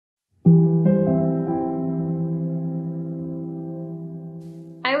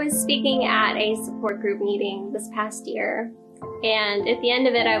was speaking at a support group meeting this past year, and at the end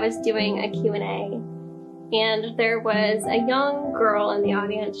of it I was doing a Q&A, and there was a young girl in the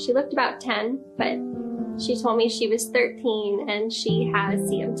audience. She looked about 10, but she told me she was 13 and she has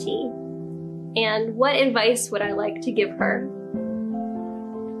CMT. And what advice would I like to give her?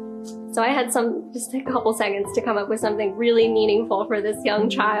 So I had just a couple seconds to come up with something really meaningful for this young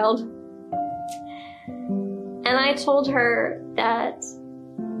child. And I told her that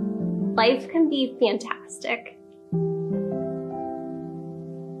life can be fantastic.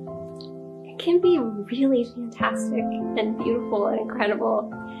 It can be really fantastic and beautiful and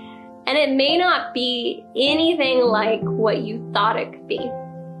incredible. And it may not be anything like what you thought it could be,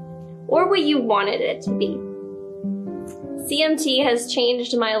 or what you wanted it to be. CMT has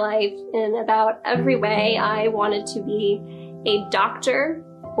changed my life in about every way. I wanted to be a doctor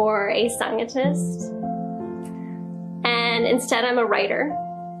or a scientist, and instead I'm a writer.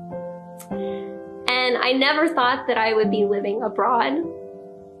 And I never thought that I would be living abroad,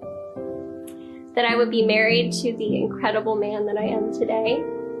 that I would be married to the incredible man that I am today.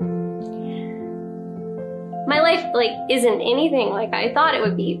 My life isn't anything like I thought it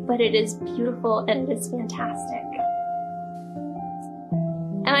would be, but it is beautiful and it is fantastic.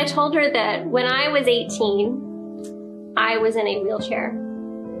 And I told her that when I was 18, I was in a wheelchair.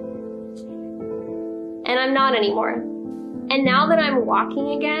 And I'm not anymore. And now that I'm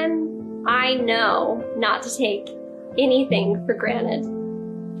walking again, I know not to take anything for granted.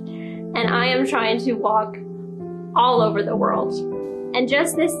 And I am trying to walk all over the world. And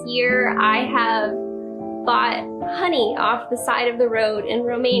just this year, I have bought honey off the side of the road in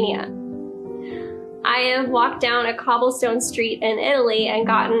Romania. I have walked down a cobblestone street in Italy and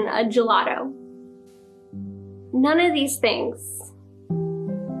gotten a gelato. None of these things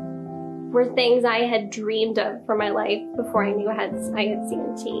were things I had dreamed of for my life before I knew I had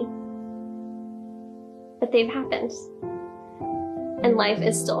CMT. But they've happened. And life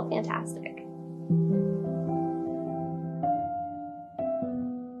is still fantastic.